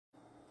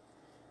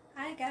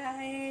Hi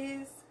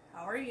guys,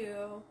 how are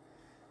you?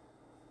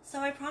 So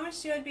I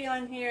promised you I'd be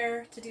on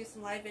here to do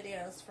some live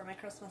videos for my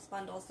Christmas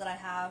bundles that I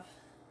have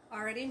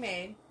already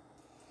made.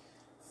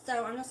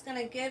 So I'm just going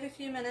to give a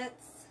few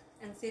minutes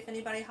and see if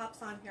anybody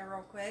hops on here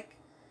real quick.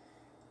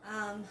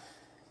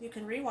 You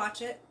can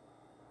rewatch it,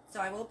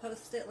 so I will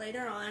post it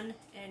later on,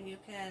 and you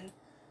can,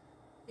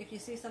 if you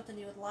see something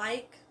you would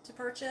like to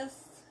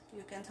purchase,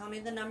 you can tell me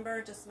the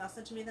number, just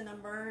message me the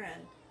number,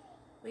 and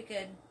we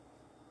could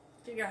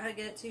figure out how to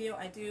get it to you.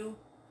 I do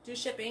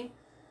shipping.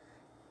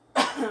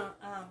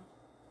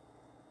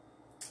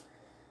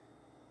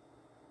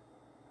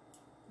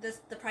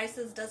 The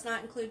prices does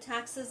not include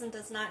taxes and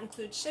does not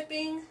include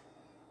shipping,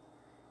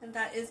 and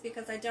that is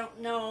because I don't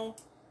know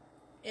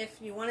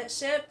if you want it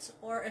shipped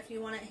or if you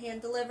want it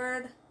hand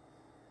delivered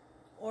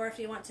or if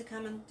you want to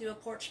come and do a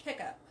porch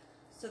pickup.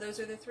 So those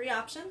are the three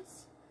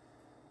options.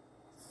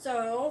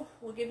 So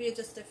we'll give you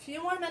just a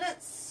few more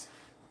minutes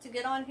to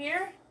get on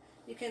here.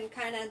 You can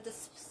kind of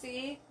just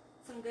see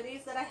some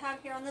goodies that I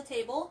have here on the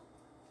table.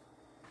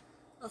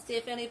 I'll see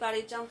if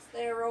anybody jumps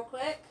there real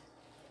quick.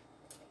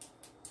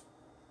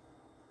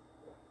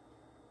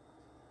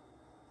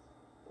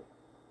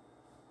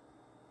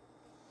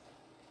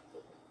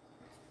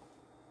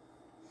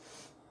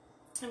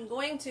 I'm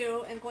going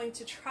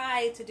to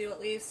try to do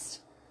at least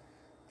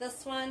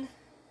this one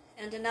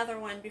and another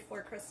one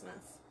before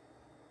Christmas.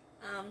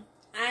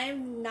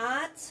 I'm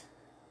not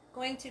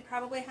going to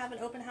probably have an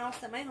open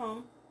house at my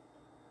home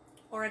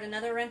or at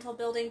another rental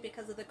building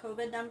because of the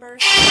COVID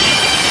numbers.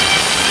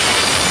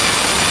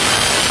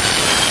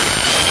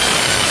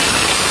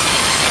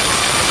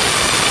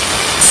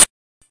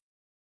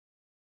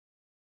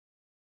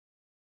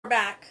 We're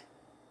back.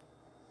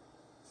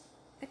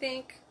 I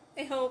think.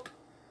 I hope.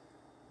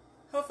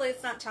 Hopefully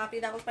it's not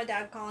choppy. That was my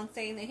dad calling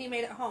saying that he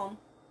made it home.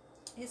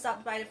 He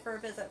stopped by for a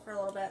visit for a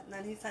little bit, and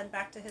then he's heading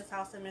back to his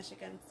house in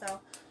Michigan. So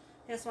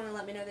he just wanted to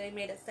let me know that he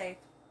made it safe.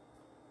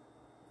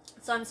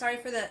 So I'm sorry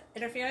for the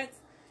interference.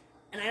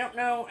 And I don't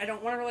know, I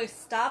don't want to really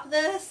stop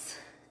this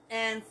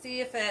and see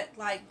if it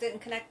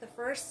didn't connect the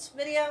first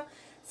video.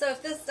 So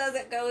if this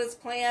doesn't go as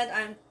planned,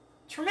 I'm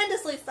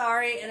tremendously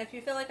sorry. And if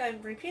you feel like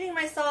I'm repeating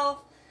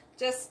myself,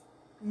 just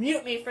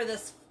mute me for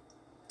this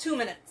 2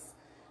 minutes.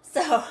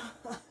 So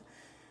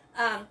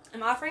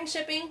I'm offering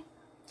shipping.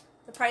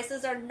 The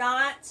prices are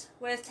not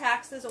with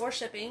taxes or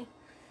shipping.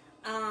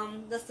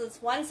 This is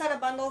one set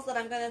of bundles that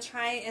I'm going to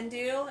try and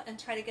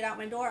try to get out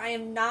my door. I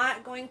am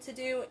not going to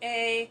do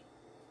a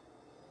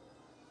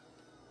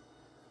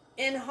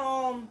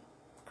in-home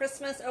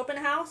Christmas open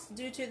house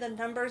due to the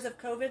numbers of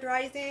COVID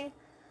rising,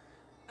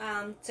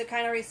 to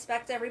kind of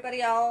respect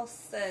everybody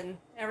else and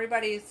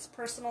everybody's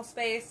personal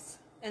space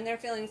and their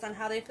feelings on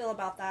how they feel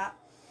about that.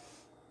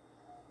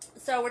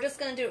 So we're just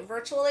going to do it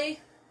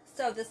virtually.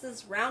 So this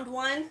is round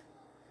one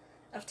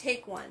of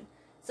take one.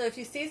 So if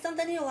you see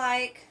something you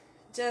like,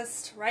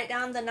 just write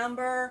down the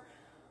number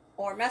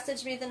or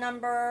message me the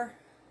number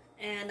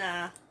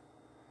and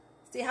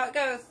see how it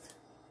goes.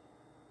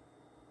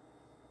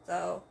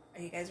 So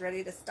are you guys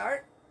ready to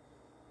start?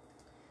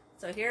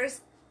 So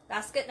here's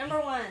basket number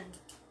one.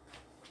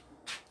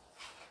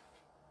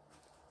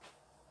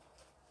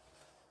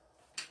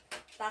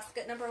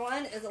 Basket number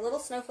one is a little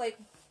snowflake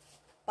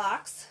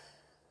box.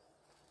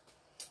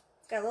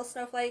 It's got a little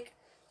snowflake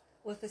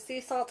with the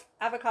sea salt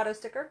avocado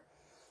sticker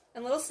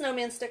and little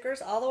snowman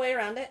stickers all the way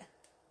around it.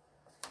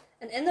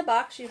 And in the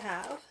box you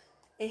have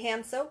a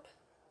hand soap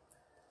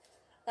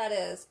that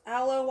is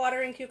aloe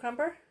water and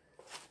cucumber,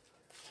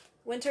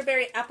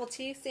 winterberry apple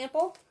tea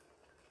sample,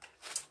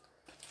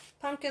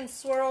 pumpkin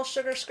swirl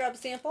sugar scrub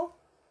sample,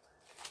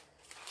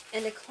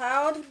 and a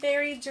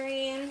cloudberry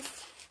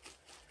dreams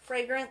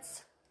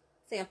fragrance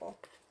sample.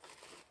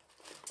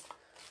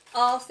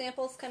 All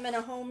samples come in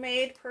a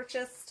homemade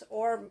purchased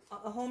or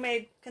a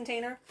homemade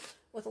container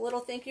with a little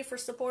thank you for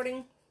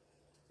supporting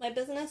my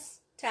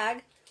business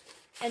tag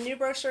and new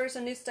brochures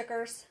and new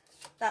stickers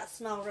that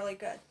smell really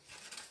good.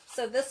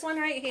 So this one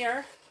right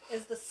here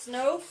is the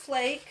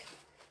Snowflake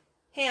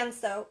hand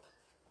soap,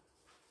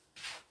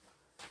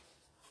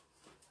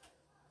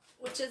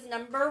 which is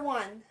number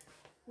one.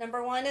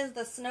 Number one is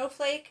the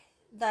Snowflake,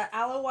 the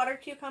aloe water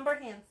cucumber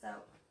hand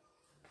soap.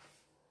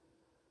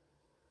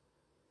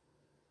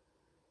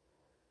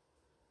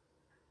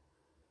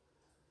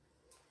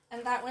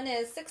 And that one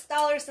is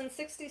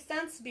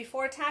 $6.60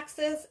 before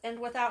taxes and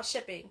without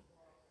shipping.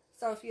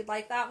 So if you'd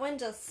like that one,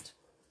 just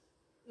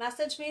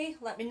message me,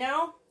 let me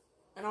know,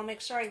 and I'll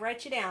make sure I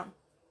write you down.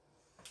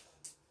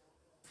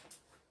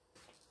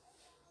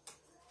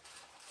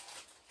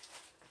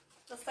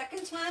 The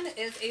second one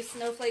is a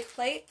snowflake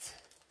plate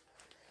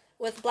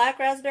with black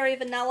raspberry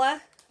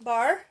vanilla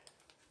bar,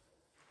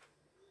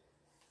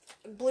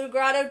 blue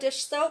grotto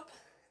dish soap,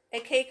 a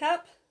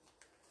K-cup,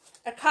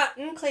 a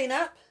cotton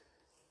cleanup,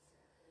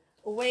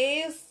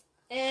 Ways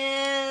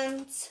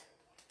and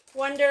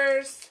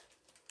Wonders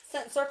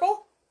scent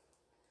circle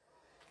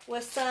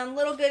with some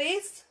little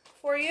goodies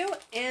for you,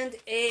 and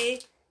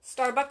a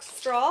Starbucks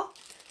straw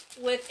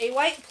with a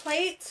white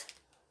plate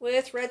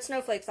with red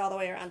snowflakes all the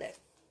way around it.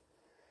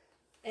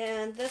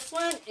 And this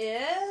one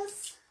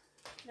is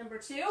number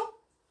 2.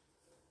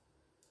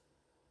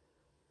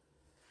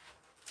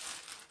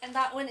 And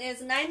that one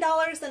is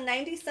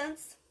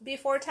 $9.90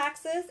 before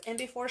taxes and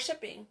before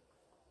shipping.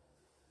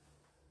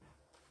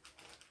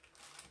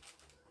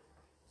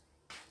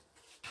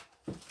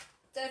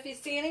 So if you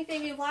see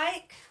anything you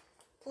like,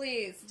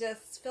 please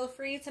just feel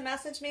free to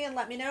message me and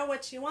let me know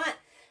what you want.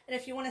 And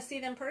if you want to see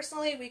them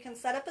personally, we can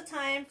set up a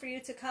time for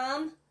you to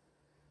come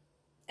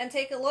and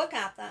take a look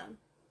at them.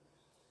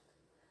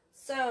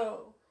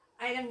 So,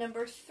 item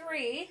number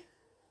 3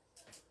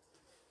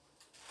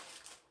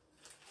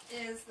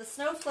 is the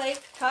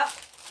Snowflake Cup.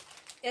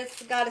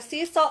 It's got a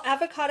sea salt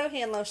avocado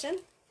hand lotion,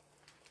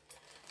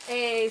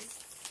 a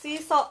sea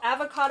salt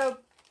avocado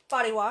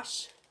body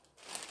wash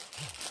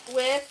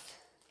with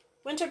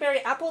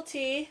winterberry apple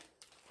tea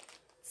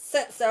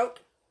scent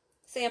soak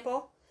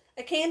sample,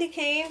 a candy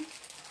cane,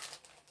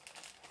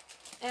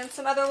 and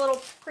some other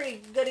little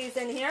pretty goodies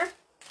in here.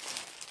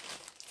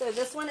 So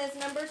this one is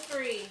number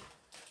 3.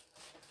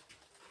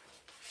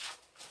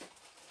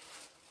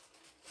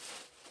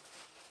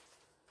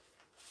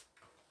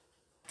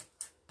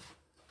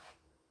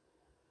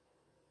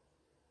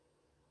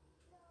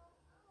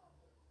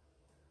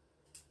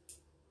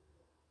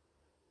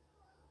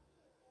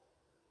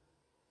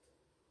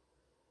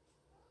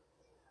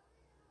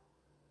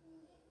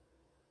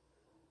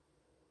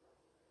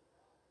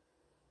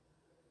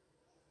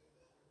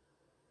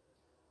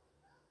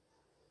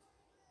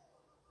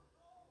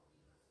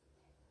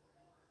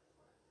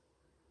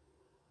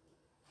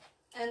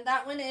 And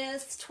that one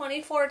is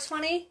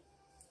 $24.20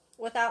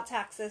 without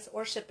taxes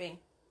or shipping.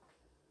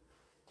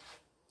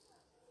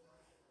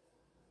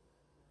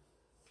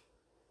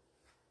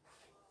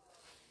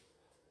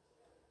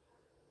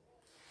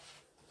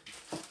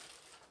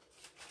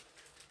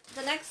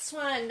 The next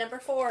one, number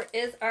 4,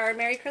 is our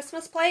Merry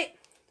Christmas plate.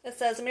 It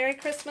says Merry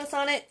Christmas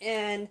on it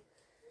in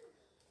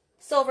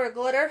silver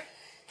glitter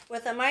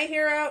with a My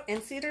Hero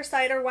and cedar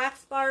cider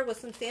wax bar with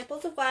some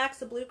samples of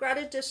wax, a blue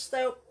grouted dish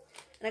soap,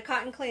 and a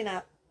cotton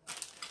cleanup.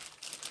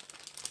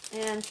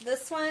 And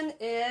this one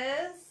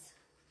is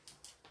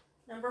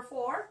number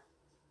 4.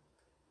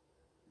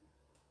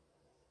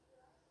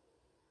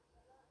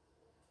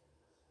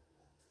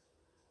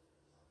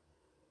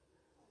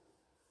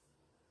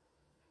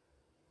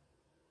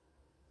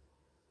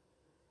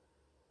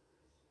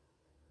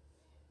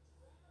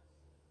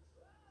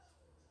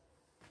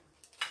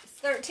 It's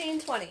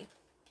 $13.20.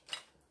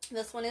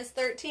 This one is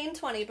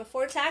 $13.20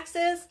 before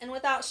taxes and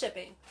without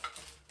shipping.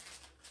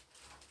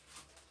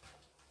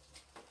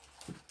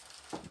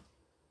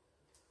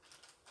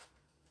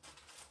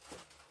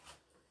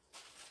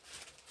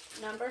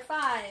 Number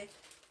 5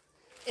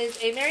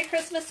 is a Merry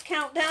Christmas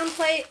countdown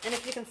plate, and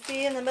if you can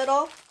see in the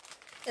middle,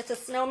 it's a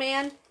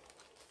snowman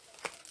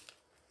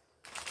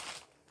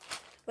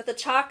with a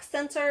chalk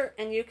center,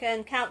 and you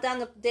can count down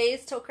the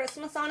days till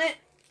Christmas on it.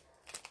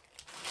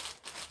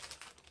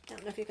 I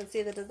don't know if you can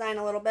see the design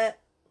a little bit,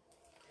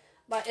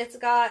 but it's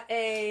got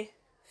a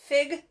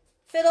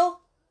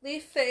fiddle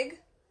leaf fig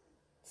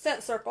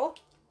scent circle,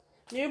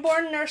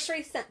 newborn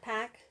nursery scent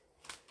pack,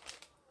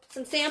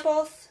 some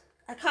samples,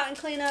 a cotton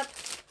cleanup,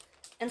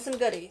 and some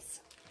goodies.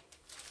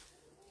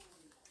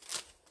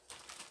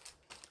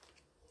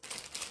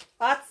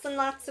 Lots and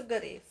lots of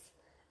goodies.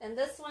 And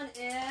this one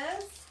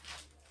is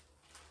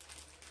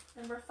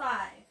number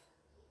 5.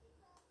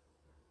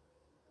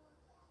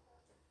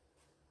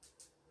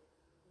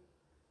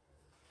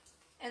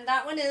 And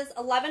that one is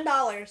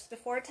 $11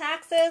 before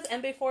taxes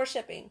and before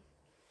shipping.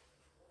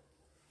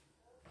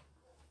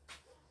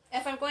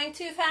 If I'm going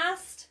too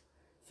fast,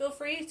 feel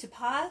free to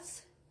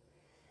pause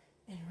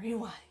and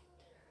rewind.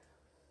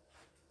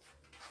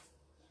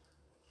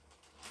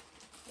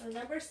 So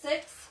number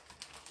 6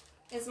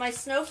 is my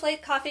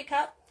Snowflake coffee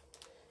cup.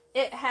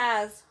 It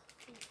has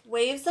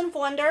Waves of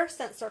Wonder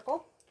scent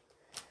circle,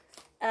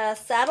 a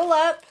Saddle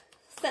Up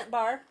scent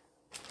bar,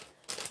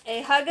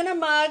 a Hug in a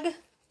Mug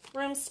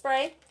room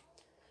spray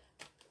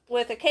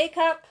with a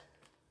K-cup,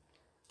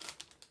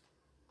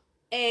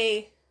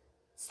 a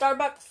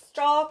Starbucks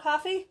straw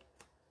coffee,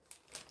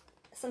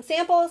 some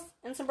samples,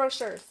 and some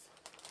brochures.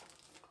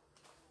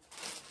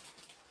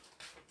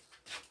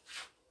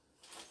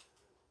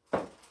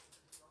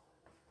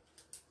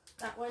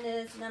 That one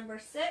is number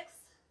 6.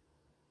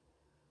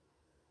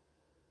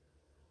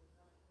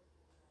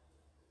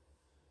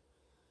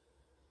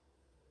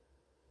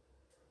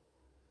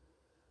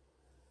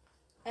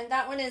 And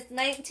that one is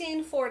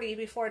 $19.40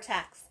 before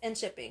tax and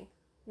shipping.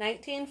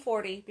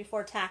 $19.40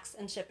 before tax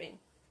and shipping.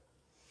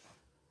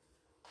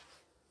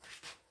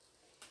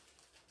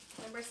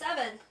 Number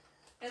 7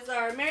 is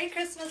our Merry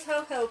Christmas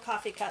Ho Ho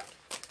coffee cup.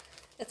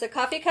 It's a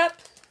coffee cup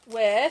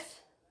with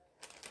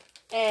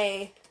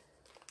a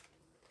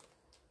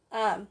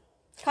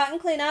cotton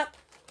cleanup,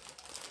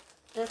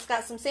 and it's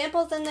got some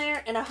samples in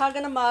there, and a Hug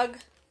in a Mug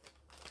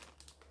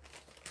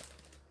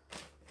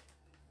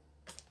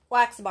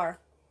wax bar.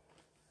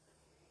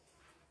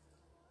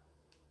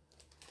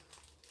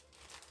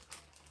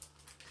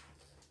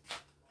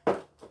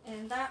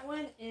 And that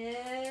one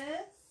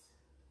is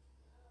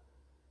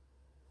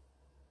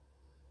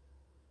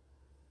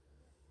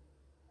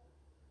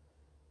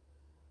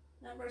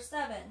number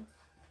 7.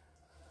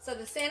 So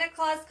the Santa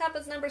Claus cup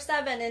is number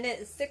 7, and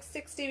it is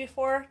 $6.60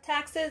 before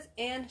taxes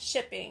and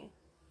shipping.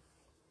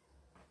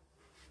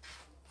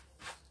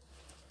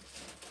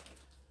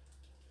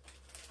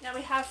 Now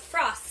we have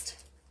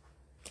Frost.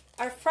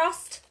 Our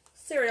Frost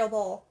cereal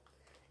bowl.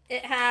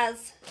 It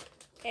has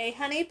a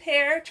honey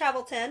pear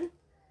travel tin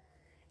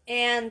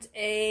and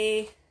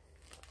a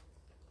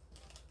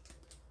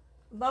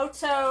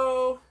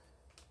Moto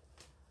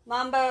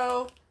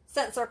Mambo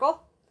scent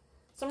circle,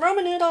 some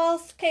Roman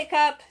noodles,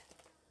 K-cup,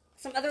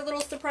 some other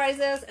little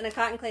surprises, and a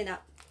cotton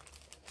cleanup.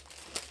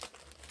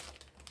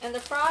 And the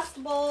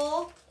Frost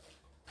bowl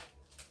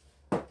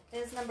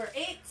is number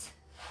 8.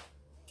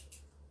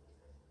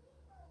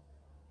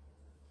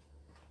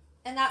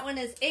 And that one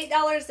is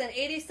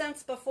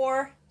 $8.80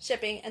 before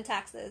shipping and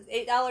taxes.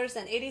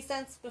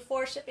 $8.80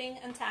 before shipping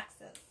and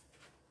taxes.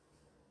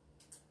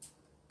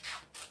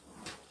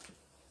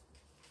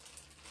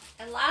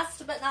 And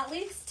last but not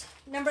least,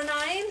 number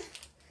 9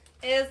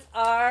 is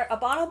our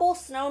Abominable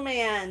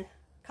Snowman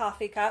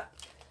coffee cup.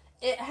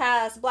 It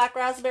has black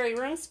raspberry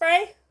room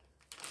spray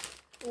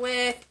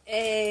with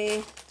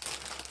a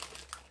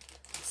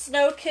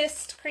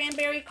snow-kissed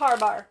cranberry car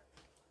bar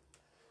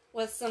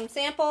with some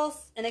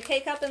samples and a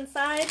K-cup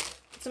inside,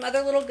 some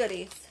other little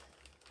goodies.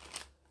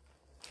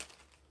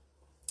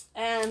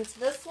 And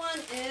this one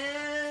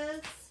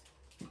is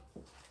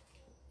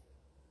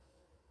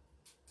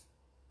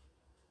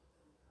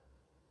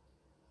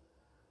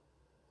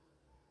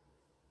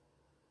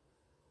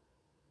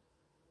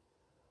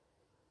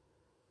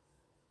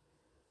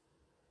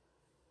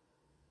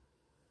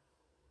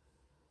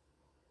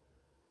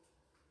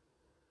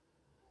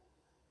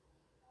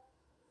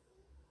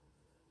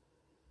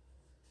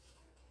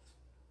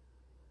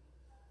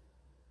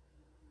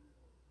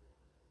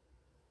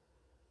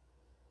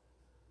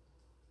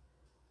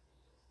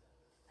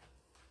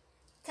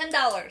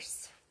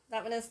 $10.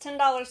 That one is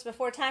 $10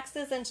 before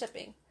taxes and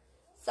shipping.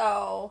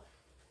 So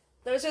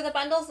those are the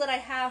bundles that I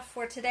have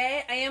for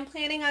today. I am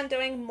planning on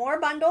doing more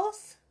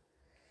bundles.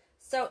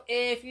 So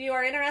if you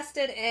are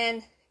interested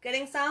in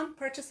getting some,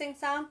 purchasing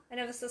some, I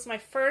know this is my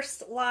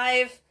first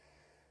live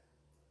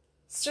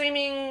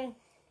streaming,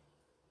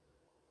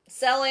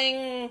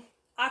 selling,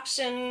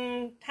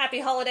 auction,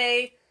 happy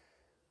holiday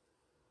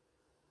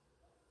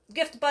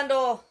gift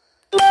bundle.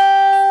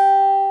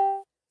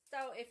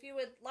 So if you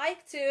would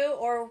like to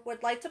or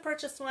would like to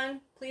purchase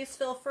one, please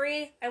feel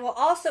free. I will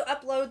also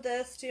upload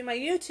this to my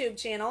YouTube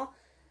channel,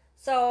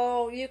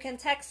 so you can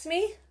text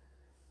me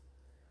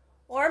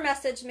or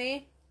message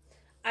me.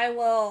 I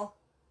will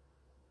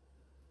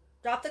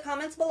drop the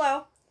comments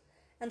below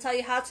and tell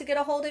you how to get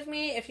a hold of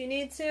me if you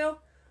need to.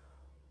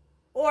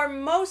 Or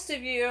most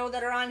of you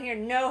that are on here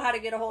know how to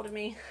get a hold of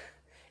me.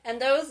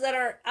 And those that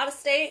are out of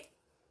state,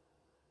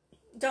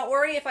 don't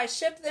worry, if I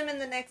ship them in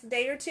the next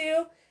day or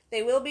two,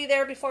 they will be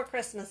there before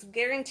Christmas,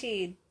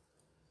 guaranteed.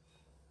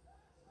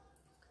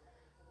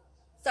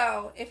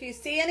 So, if you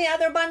see any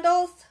other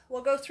bundles,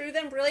 we'll go through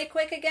them really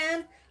quick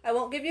again. I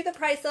won't give you the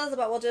prices,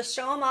 but we'll just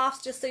show them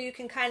off just so you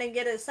can kind of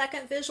get a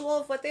second visual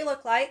of what they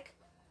look like.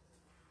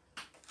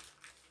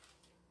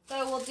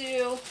 So, we'll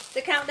do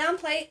the countdown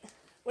plate,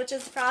 which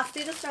is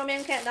Frosty the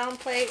Snowman countdown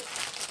plate.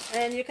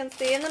 And you can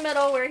see in the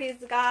middle where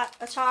he's got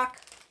a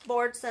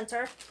chalkboard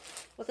center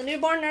with a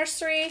newborn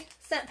nursery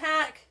scent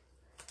pack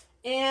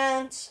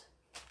and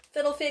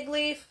Fiddle Fig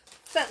Leaf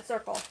scent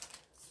circle.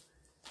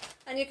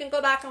 And you can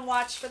go back and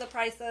watch for the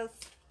prices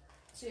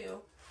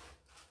too.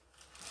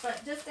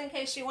 But just in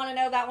case you want to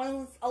know, that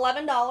one's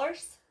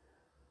 $11.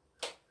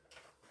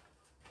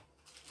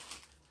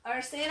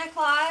 Our Santa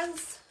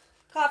Claus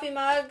coffee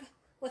mug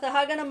with a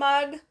hug and a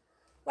mug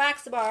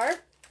wax bar,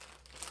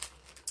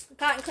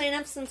 cotton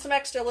cleanups, and some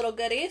extra little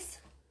goodies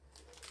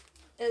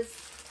is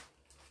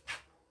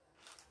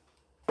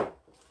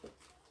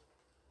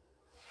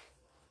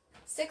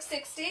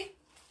 $6.60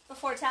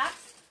 before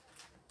tax.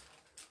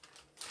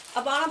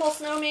 Abominable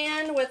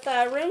Snowman with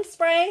a room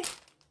spray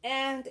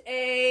and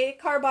a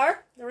car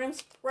bar. The room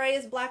spray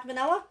is black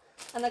vanilla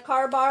and the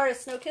car bar is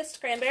snow-kissed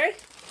cranberry.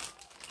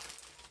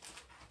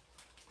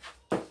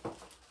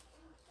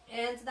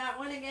 And that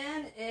one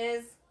again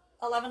is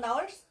 $11.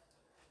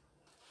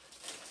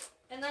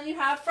 And then you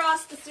have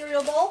Frost the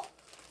cereal bowl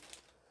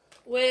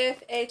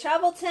with a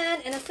travel tin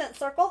and a scent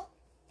circle.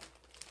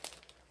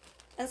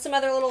 And some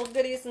other little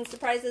goodies and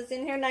surprises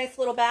in here. Nice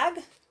little bag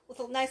with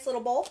a nice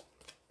little bowl.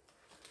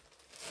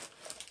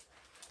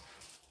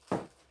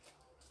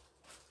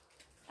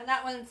 And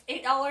that one's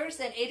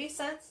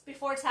 $8.80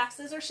 before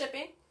taxes or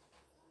shipping.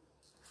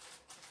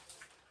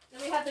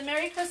 Then we have the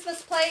Merry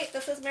Christmas plate.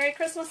 This says Merry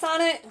Christmas on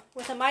it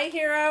with a My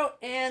Hero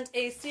and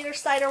a cedar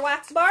cider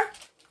wax bar.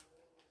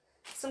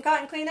 Some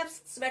cotton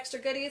cleanups, some extra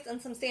goodies, and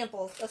some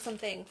samples of some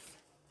things.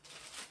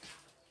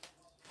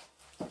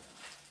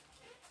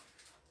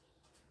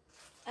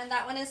 And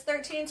that one is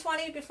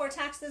 $13.20 before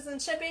taxes and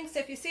shipping. So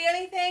if you see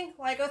anything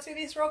while I go through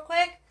these real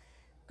quick,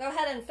 go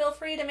ahead and feel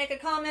free to make a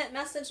comment,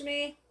 message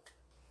me.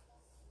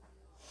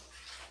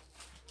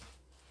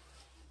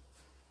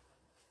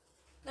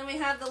 Then we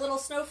have the little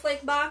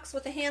snowflake box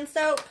with the hand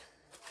soap.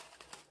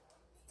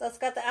 So it's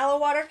got the aloe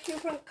water,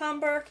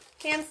 cucumber,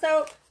 hand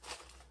soap.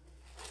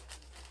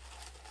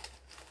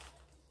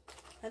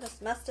 I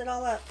just messed it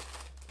all up.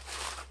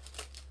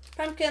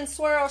 Pumpkin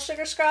swirl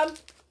sugar scrub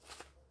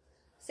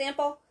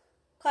sample.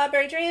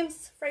 Cloudberry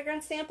dreams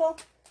fragrance sample.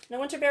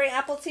 And a winterberry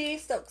apple tea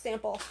soak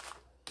sample.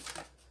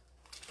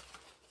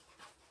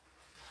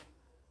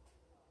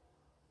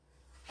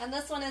 And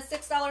this one is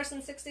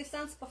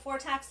 $6.60 before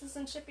taxes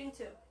and shipping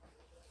too.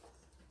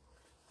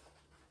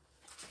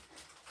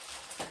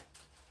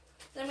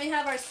 Then we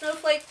have our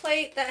snowflake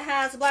plate that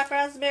has black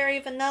raspberry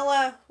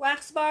vanilla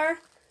wax bar,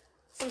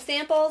 some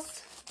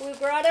samples, blue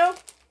grotto,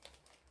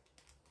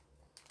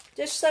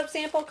 dish soap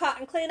sample,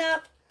 cotton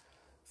cleanup,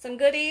 some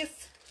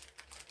goodies,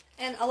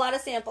 and a lot of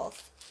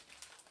samples.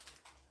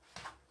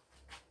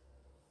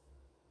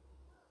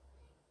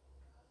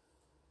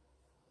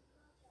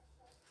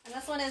 And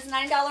this one is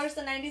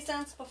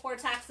 $9.90 before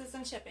taxes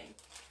and shipping.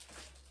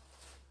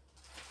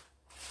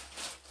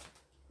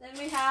 Then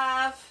we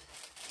have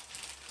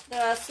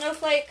the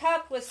snowflake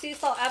cup with sea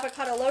salt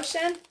avocado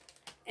lotion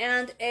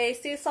and a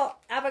sea salt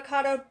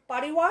avocado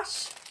body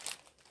wash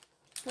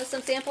with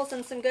some samples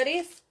and some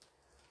goodies.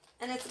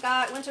 And it's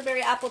got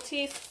winterberry apple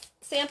tea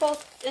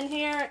samples in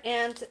here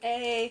and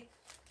a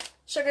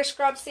sugar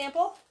scrub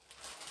sample.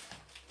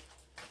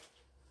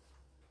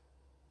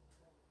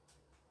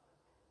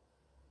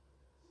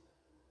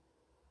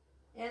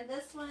 And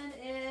this one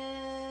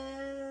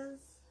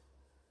is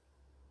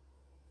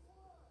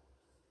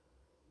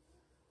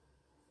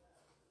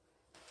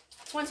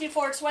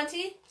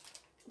 $24.20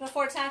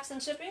 before tax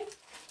and shipping.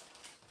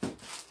 And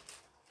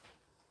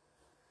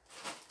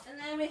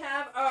then we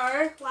have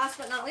our, last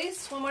but not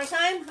least, one more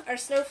time, our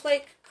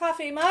snowflake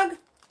coffee mug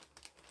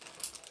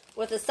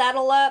with a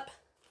saddle up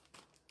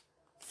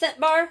scent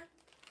bar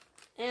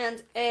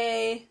and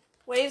a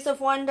Waves of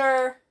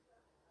Wonder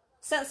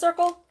scent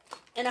circle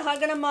and a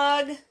hug and a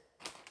mug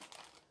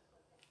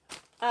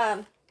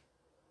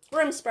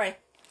room spray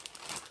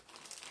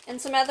and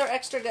some other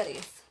extra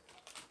goodies.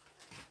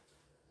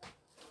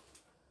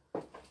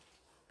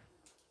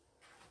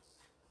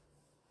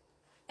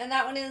 And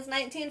that one is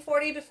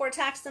 $19.40 before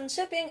tax and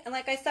shipping. And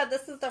like I said,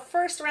 this is the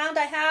first round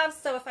I have,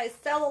 so if I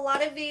sell a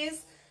lot of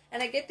these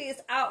and I get these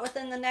out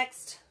within the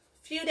next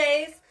few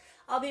days,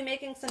 I'll be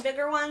making some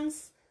bigger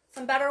ones,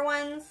 some better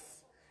ones.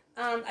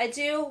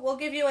 We'll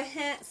give you a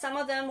hint, some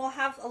of them will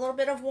have a little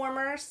bit of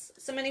warmers,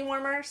 some mini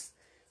warmers,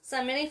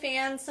 some mini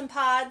fans, some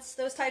pods,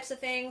 those types of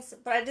things.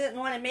 But I didn't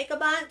want to make a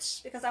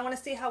bunch because I want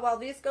to see how well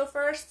these go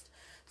first.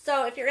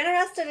 So if you're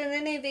interested in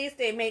any of these,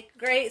 they make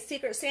great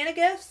Secret Santa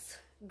gifts,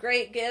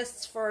 great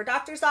gifts for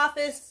doctor's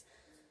office,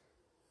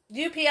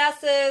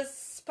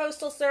 UPS's,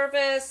 postal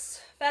service,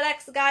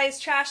 FedEx guys,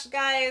 trash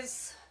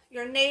guys,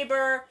 your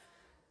neighbor,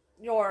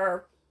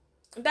 your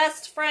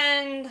best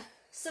friend,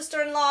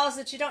 sister-in-laws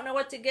that you don't know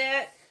what to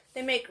get.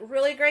 They make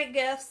really great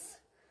gifts.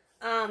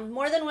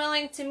 More than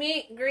willing to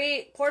meet,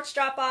 greet, porch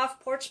drop-off,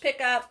 porch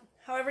pickup,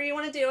 however you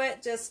want to do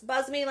it. Just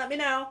buzz me, let me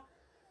know.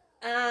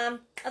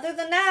 Other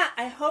than that,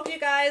 I hope you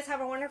guys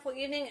have a wonderful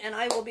evening, and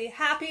I will be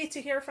happy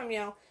to hear from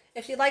you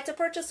if you'd like to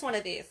purchase one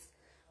of these.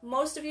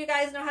 Most of you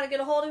guys know how to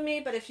get a hold of me,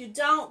 but if you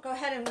don't, go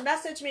ahead and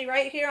message me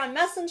right here on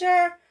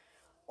Messenger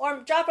or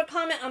drop a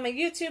comment on my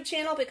YouTube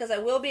channel because I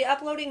will be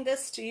uploading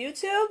this to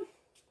YouTube.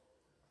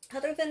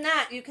 Other than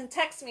that, you can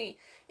text me.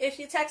 If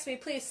you text me,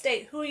 please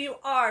state who you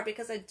are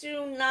because I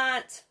do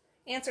not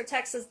answer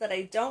texts that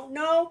I don't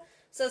know.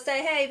 So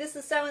say, hey, this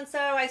is so-and-so.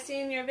 I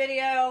seen your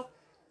video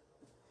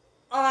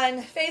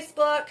on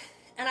Facebook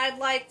and I'd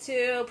like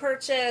to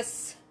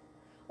purchase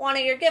one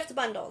of your gift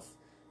bundles.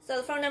 So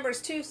the phone number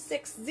is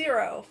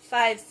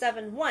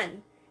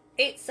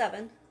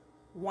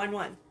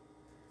 260-571-8711.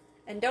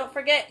 And don't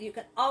forget, you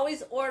can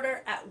always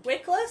order at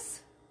Wickless,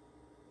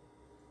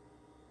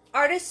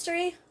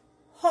 Artistry,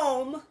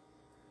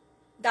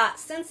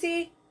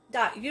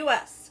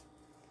 home.scentsy.us.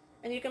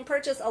 And you can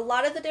purchase a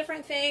lot of the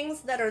different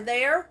things that are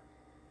there.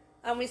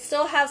 We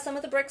still have some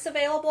of the bricks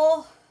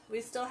available.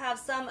 We still have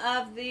some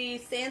of the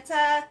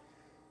Santa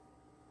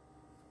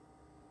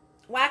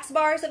wax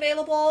bars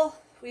available.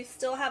 We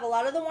still have a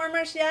lot of the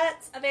warmers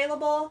yet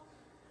available.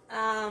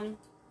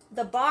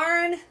 The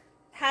barn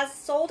has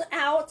sold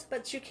out,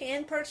 but you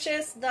can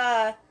purchase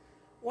the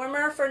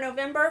warmer for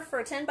November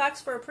for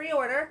 $10 for a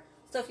pre-order.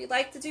 So if you'd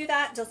like to do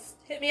that, just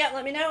hit me up,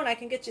 let me know, and I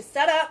can get you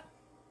set up.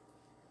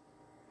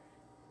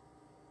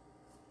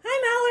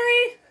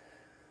 Hi, Mallory.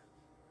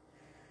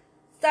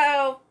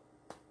 So,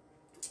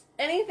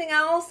 anything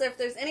else, if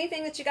there's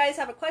anything that you guys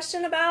have a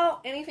question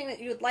about, anything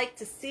that you would like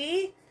to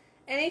see,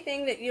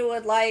 anything that you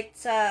would like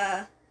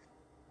to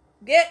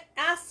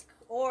ask,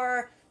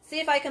 or see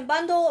if I can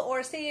bundle,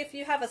 or see if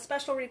you have a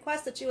special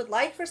request that you would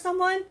like for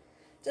someone,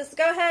 just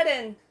go ahead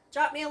and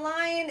drop me a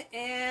line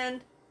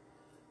and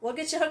we'll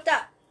get you hooked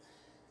up.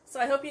 So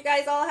I hope you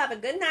guys all have a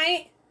good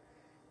night,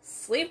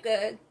 sleep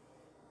good,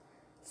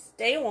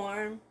 stay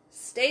warm,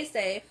 stay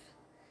safe,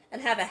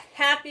 and have a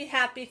happy,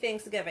 happy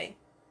Thanksgiving.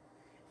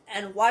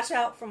 And watch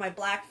out for my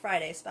Black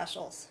Friday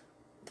specials.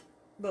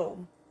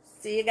 Boom.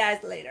 See you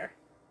guys later.